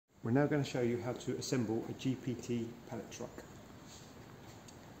We're now going to show you how to assemble a GPT pallet truck.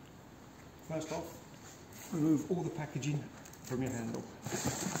 First off, remove all the packaging from your handle.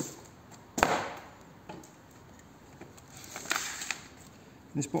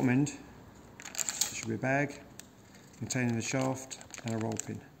 In this bottom end, there should be a bag containing the shaft and a roll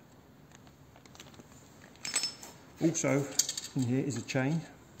pin. Also, in here is a chain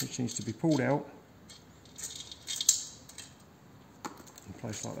which needs to be pulled out and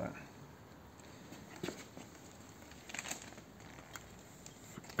placed like that.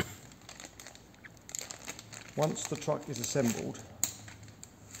 Once the truck is assembled,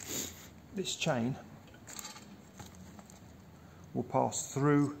 this chain will pass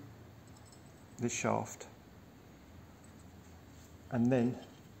through this shaft, and then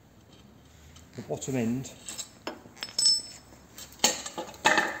the bottom end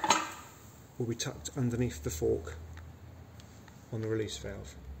will be tucked underneath the fork on the release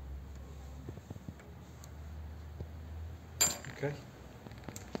valve. Okay,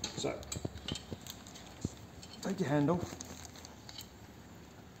 so take your handle,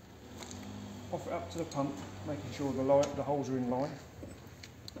 off it up to the pump, making sure the holes are in line.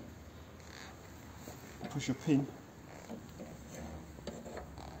 Push a pin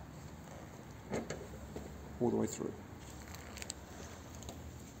all the way through.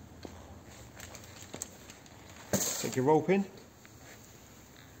 Take your roll pin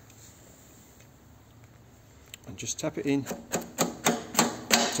and just tap it in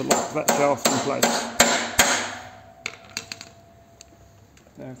to lock that shaft in place.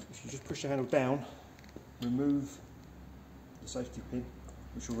 Now, if you just push the handle down, remove the safety pin,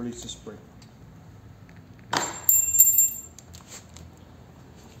 which will release the spring.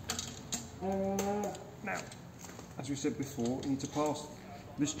 Now, as we said before, you need to pass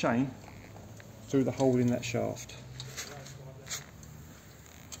this chain through the hole in that shaft,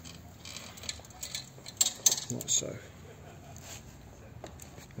 like so.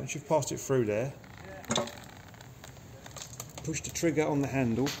 Once you've passed it through there, push the trigger on the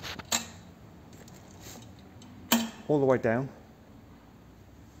handle all the way down,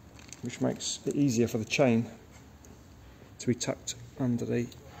 which makes it easier for the chain to be tucked under the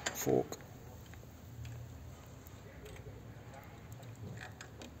fork.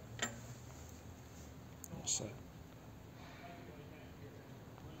 Like so.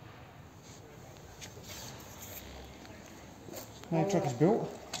 Now the truck is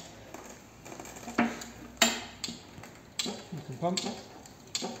built, you can pump.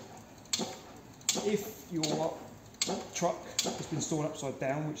 If your truck has been stored upside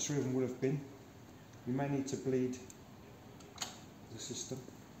down, which 3 of them would have been, you may need to bleed the system.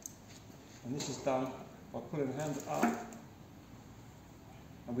 And this is done by pulling the handle up,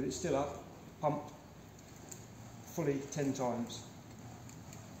 and with it still up, pump fully 10 times.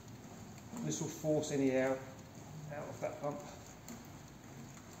 This will force any air out of that pump.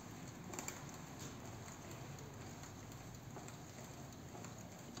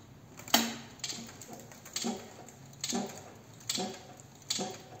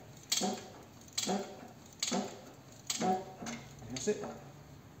 That's it.